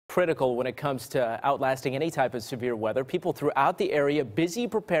critical when it comes to outlasting any type of severe weather. People throughout the area busy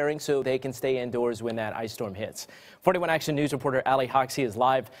preparing so they can stay indoors when that ice storm hits. 41 Action News reporter Allie Hoxie is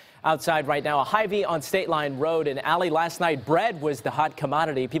live outside right now. A Hy-Vee on State Line Road. And Allie, last night bread was the hot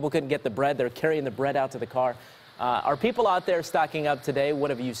commodity. People couldn't get the bread. They're carrying the bread out to the car. Are people out there stocking up today? What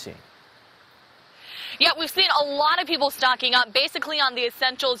have you seen? Yeah, we've seen a lot of people stocking up basically on the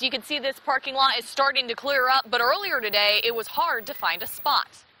essentials. You can see this parking lot is starting to clear up, but earlier today it was hard to find a spot.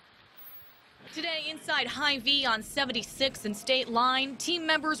 Today inside Hy-Vee on 76 and State Line, team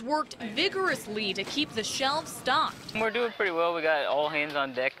members worked vigorously to keep the shelves stocked. We're doing pretty well. We got all hands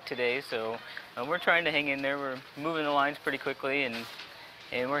on deck today, so we're trying to hang in there. We're moving the lines pretty quickly and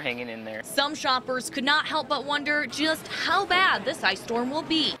we're hanging in there. Some shoppers could not help but wonder just how bad this ice storm will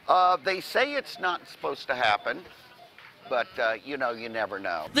be. They say it's not supposed to happen, but you never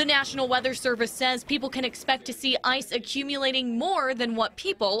know. The National Weather Service says people can expect to see ice accumulating more than what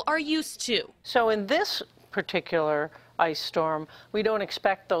people are used to. So in this particular ice storm, we don't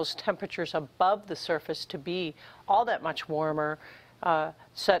expect those temperatures above the surface to be all that much warmer,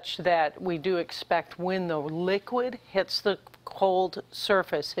 such that we do expect when the liquid hits the cold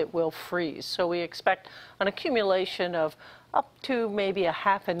surface, it will freeze. So we expect an accumulation of up to maybe a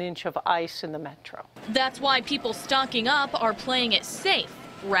half an inch of ice in the metro. That's why people stocking up are playing it safe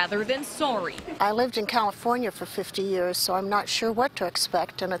rather than sorry. I lived in California for 50 years, so I'm not sure what to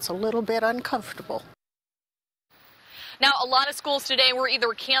expect, and it's a little bit uncomfortable. Now, a lot of schools today were either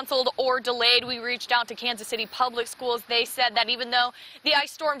canceled or delayed. We reached out to Kansas City Public Schools. They said that even though the ice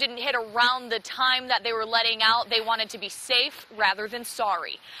storm didn't hit around the time that they were letting out, they wanted to be safe rather than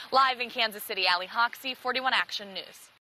sorry. Live in Kansas City, Allie Hoxie, 41 Action News.